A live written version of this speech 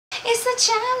It's the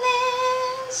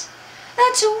challenge. The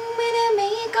 2-minute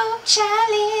makeup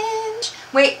challenge.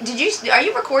 Wait, are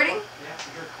you recording? Yeah,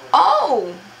 you're recording.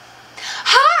 Oh!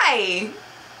 Hi!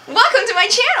 Welcome to my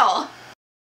channel!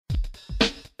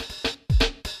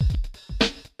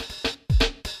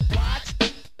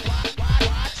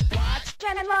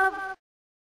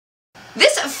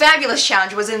 This fabulous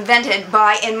challenge was invented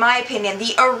by, in my opinion,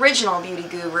 the original beauty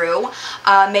guru,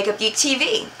 Makeup Geek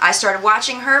TV. I started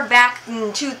watching her back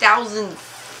in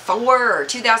 2004 or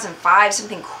 2005,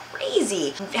 something crazy.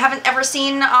 If you haven't ever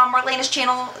seen Marlena's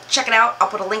channel, check it out. I'll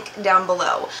put a link down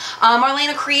below.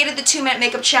 Marlena created the 2-minute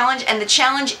makeup challenge, and the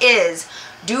challenge is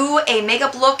do a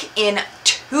makeup look in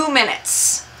 2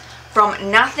 minutes. From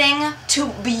nothing to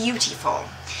beautiful.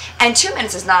 And 2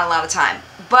 minutes is not a lot of time,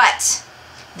 but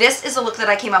this is a look that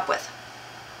I came up with.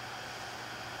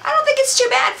 I don't think it's too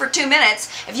bad for 2 minutes.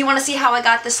 If you want to see how I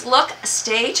got this look,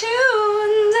 stay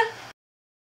tuned.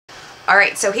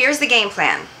 Alright, so here's the game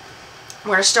plan.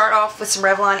 We're going to start off with some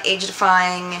Revlon Age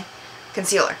Defying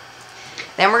Concealer.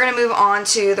 Then we're going to move on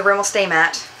to the Rimmel Stay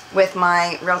Matte with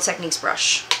my Real Techniques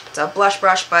brush. It's a blush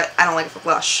brush, but I don't like it for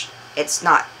blush. It's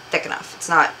not thick enough. It's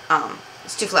not,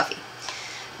 it's too fluffy.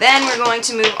 Then we're going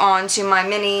to move on to my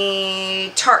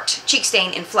mini Tarte Cheek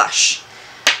Stain in Flush.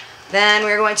 Then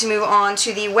we're going to move on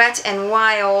to the Wet n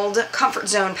Wild Comfort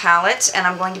Zone palette, and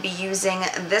I'm going to be using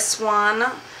this one,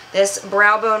 this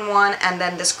brow bone one, and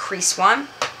then this crease one.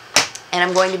 And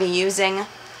I'm going to be using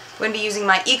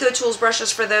my Ecotools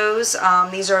brushes for those.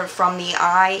 These are from the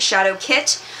eyeshadow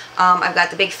kit. I've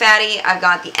got the Big Fatty, I've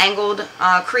got the angled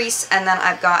crease, and then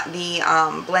I've got the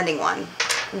blending one.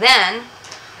 Then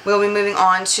we'll be moving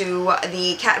on to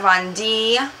the Kat Von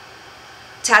D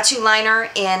tattoo liner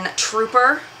in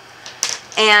Trooper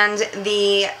and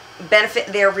the Benefit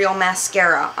Their Real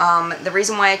mascara. The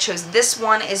reason why I chose this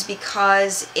one is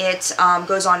because it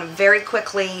goes on very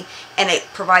quickly and it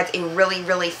provides a really,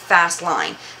 really fast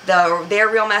line. Their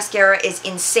Real mascara is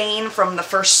insane from the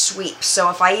first sweep, so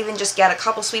if I even just get a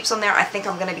couple sweeps on there, I think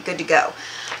I'm going to be good to go.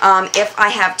 If I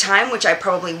have time, which I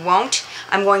probably won't,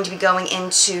 I'm going to be going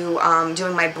into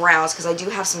doing my brows, because I do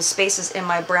have some spaces in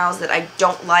my brows that I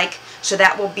don't like, so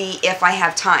that will be if I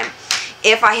have time.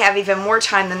 If I have even more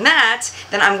time than that,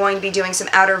 then I'm going to be doing some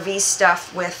outer V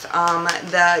stuff with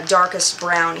the darkest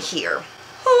brown here.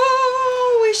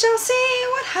 Oh, we shall see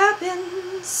what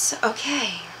happens.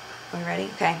 Okay, are we ready?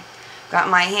 Okay, got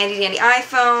my handy dandy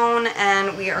iPhone,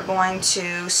 and we are going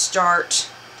to start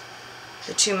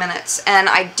the 2 minutes. And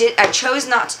I chose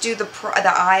not to do the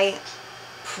eye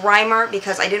primer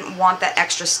because I didn't want that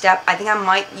extra step. I think I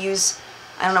might use,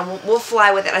 I don't know, we'll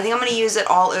fly with it. I think I'm going to use it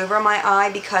all over my eye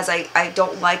because I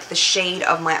don't like the shade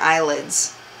of my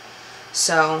eyelids.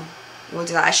 So we'll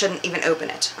do that. I shouldn't even open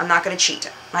it. I'm not going to cheat.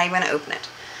 I'm not even going to open it.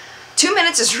 2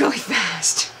 minutes is really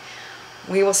fast.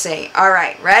 We will see.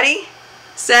 Alright, ready,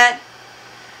 set,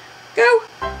 go.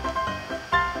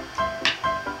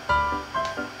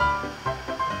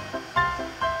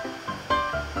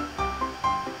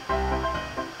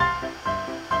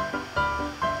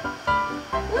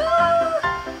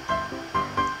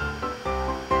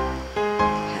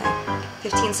 Okay,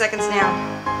 15 seconds now.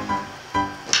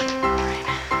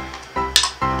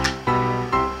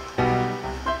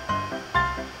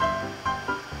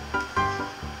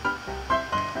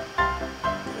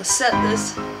 Set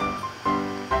this,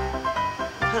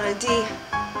 kind of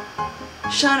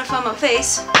de-shinify my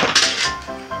face.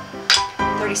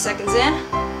 30 seconds in.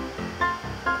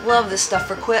 Love this stuff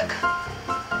for quick.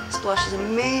 This blush is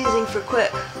amazing for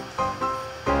quick.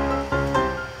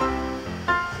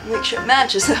 Make sure it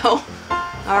matches though.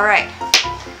 Alright,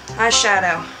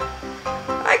 eyeshadow.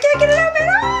 I can't get it open!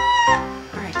 Ah!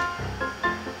 Alright.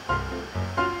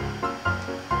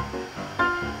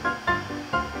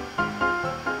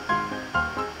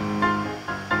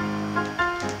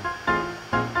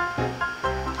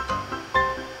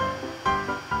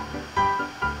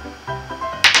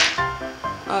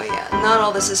 Oh yeah, not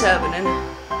all this is happening.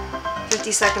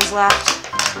 50 seconds left.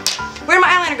 Where did my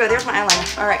eyeliner go? There's my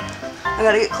eyeliner. Alright, I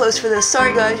gotta get close for this.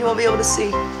 Sorry guys, you won't be able to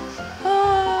see.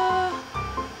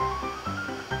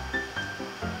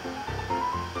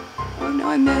 Oh no,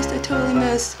 I missed. I totally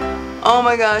missed. Oh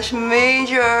my gosh,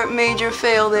 major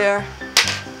fail there.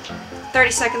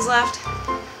 30 seconds left.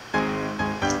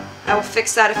 I will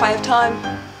fix that if I have time.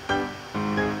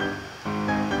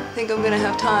 I think I'm gonna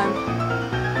have time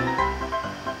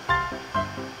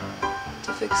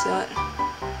fix that.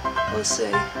 Let's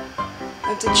see. I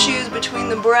have to choose between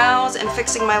the brows and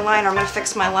fixing my liner. I'm going to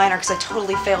fix my liner because I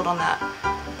totally failed on that.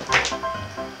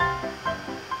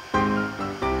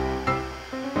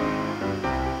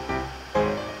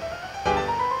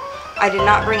 I did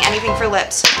not bring anything for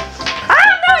lips.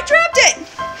 Ah, no, I dropped it!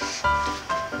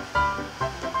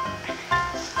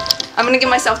 I'm gonna give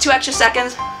myself 2 extra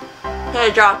seconds. I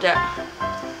dropped it.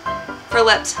 For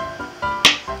lips.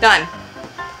 Done.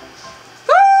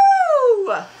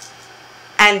 Woo!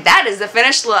 And that is the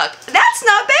finished look. That's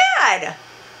not bad!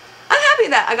 I'm happy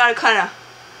that I gotta kind of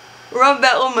rub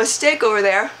that little mistake over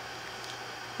there.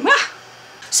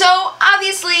 So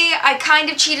obviously I kind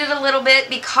of cheated a little bit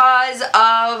because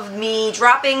of me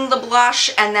dropping the blush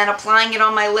and then applying it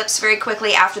on my lips very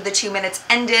quickly after the 2 minutes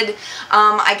ended.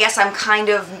 I guess I'm kind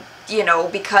of, you know,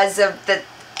 because of the,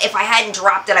 if I hadn't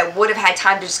dropped it I would have had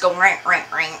time to just go ring, ring,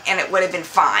 ring, and it would have been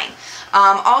fine.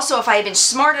 Also, if I had been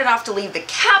smart enough to leave the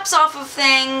caps off of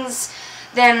things,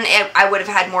 then I would have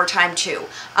had more time too.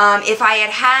 If I had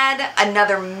had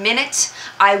another minute,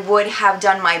 I would have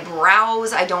done my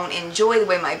brows. I don't enjoy the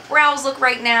way my brows look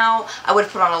right now. I would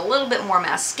have put on a little bit more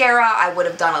mascara. I would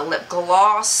have done a lip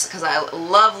gloss, because I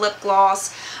love lip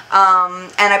gloss.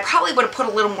 And I probably would have put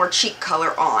a little more cheek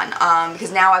color on,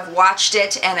 because now I've watched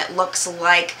it and it looks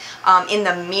like, in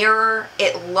the mirror,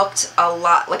 it looked a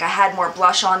lot like I had more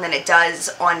blush on than it does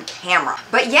on camera.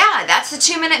 But yeah, that's the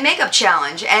 2-minute makeup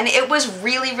challenge, and it was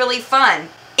really, really fun.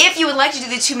 If you would like to do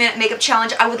the 2-minute makeup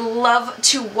challenge, I would love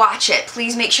to watch it.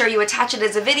 Please make sure you attach it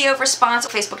as a video for sponsor.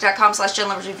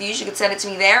 Facebook.com/GenLoversReviews. You can send it to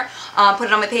me there, put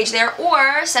it on my page there,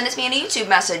 or send it to me in a YouTube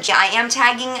message. I am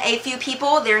tagging a few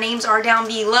people. Their names are down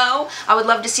below. I would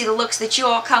love to see the looks that you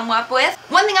all come up with.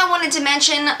 One thing I wanted to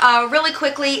mention really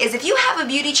quickly is if you have a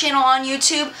beauty channel on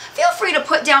YouTube, feel free to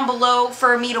put down below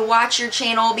for me to watch your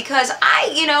channel, because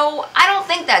I don't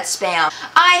think that's spam.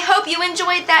 I hope you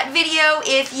enjoyed that video.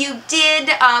 If you did,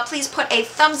 please put a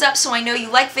thumbs up so I know you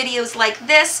like videos like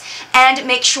this, and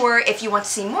make sure if you want to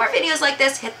see more videos like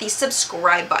this, hit the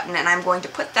subscribe button, and I'm going to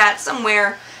put that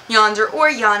somewhere yonder or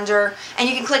yonder, and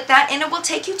you can click that and it will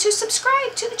take you to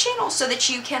subscribe to the channel so that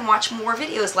you can watch more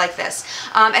videos like this.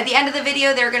 At the end of the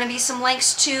video there are going to be some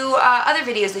links to other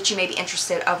videos that you may be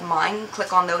interested of mine.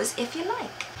 Click on those if you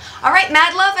like. Alright,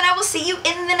 mad love, and I will see you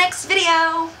in the next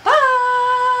video. Bye!